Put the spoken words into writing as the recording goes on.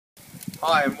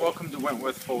Hi and welcome to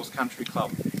Wentworth Falls Country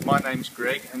Club. My name's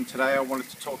Greg and today I wanted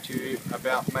to talk to you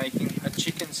about making a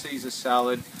chicken Caesar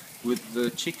salad with the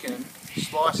chicken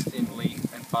sliced thinly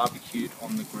and barbecued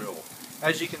on the grill.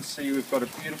 As you can see, we've got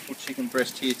a beautiful chicken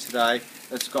breast here today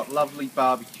that's got lovely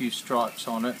barbecue stripes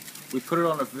on it. We put it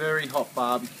on a very hot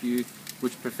barbecue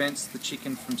which prevents the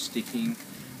chicken from sticking,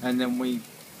 and then we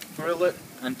grill it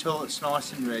until it's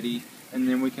nice and ready, and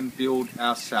then we can build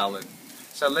our salad.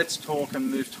 So let's talk and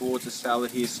move towards the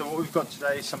salad here. So what we've got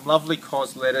today is some lovely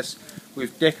cos lettuce.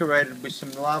 We've decorated with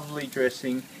some lovely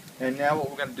dressing, and now what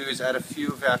we're going to do is add a few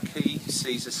of our key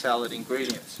Caesar salad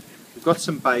ingredients. We've got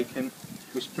some bacon,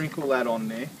 we sprinkle that on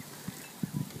there.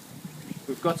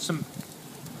 We've got some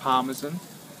parmesan,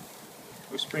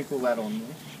 we sprinkle that on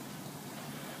there.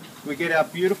 We get our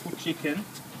beautiful chicken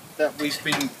that we've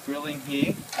been grilling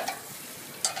here,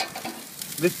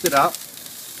 lift it up,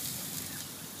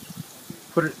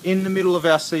 put it in the middle of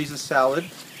our Caesar salad,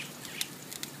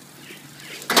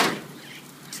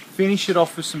 finish it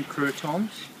off with some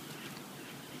croutons,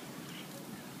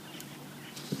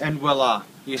 and voila,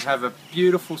 you have a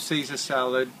beautiful Caesar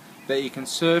salad that you can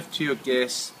serve to your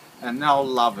guests and they'll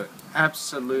love it.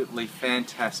 Absolutely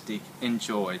fantastic.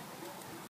 Enjoy.